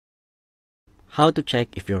How to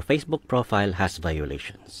check if your Facebook profile has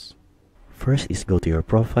violations. First is go to your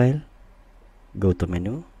profile, go to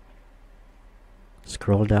menu,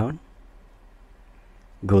 scroll down,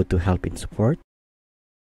 go to help and support,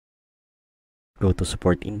 go to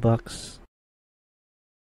support inbox,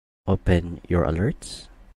 open your alerts,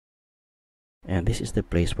 and this is the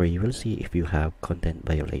place where you will see if you have content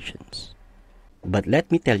violations. But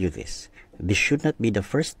let me tell you this should not be the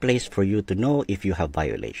first place for you to know if you have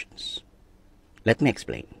violations. Let me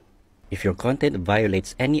explain. If your content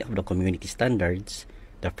violates any of the community standards,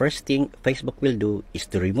 the first thing Facebook will do is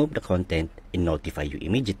to remove the content and notify you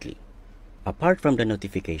immediately. Apart from the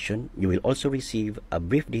notification, you will also receive a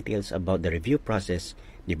brief details about the review process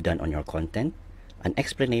they've done on your content, an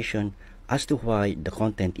explanation as to why the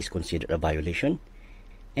content is considered a violation,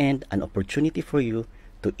 and an opportunity for you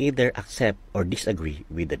to either accept or disagree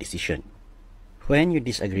with the decision. When you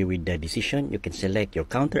disagree with the decision, you can select your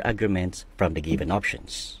counter-arguments from the given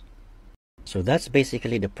options. So that's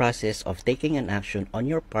basically the process of taking an action on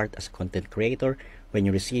your part as a content creator when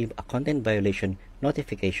you receive a content violation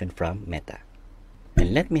notification from Meta.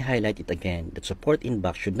 And let me highlight it again that support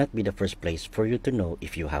inbox should not be the first place for you to know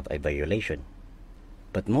if you have a violation.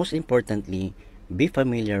 But most importantly, be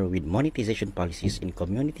familiar with monetization policies and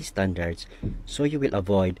community standards so you will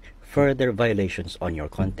avoid further violations on your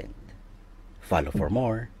content. Follow for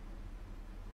more.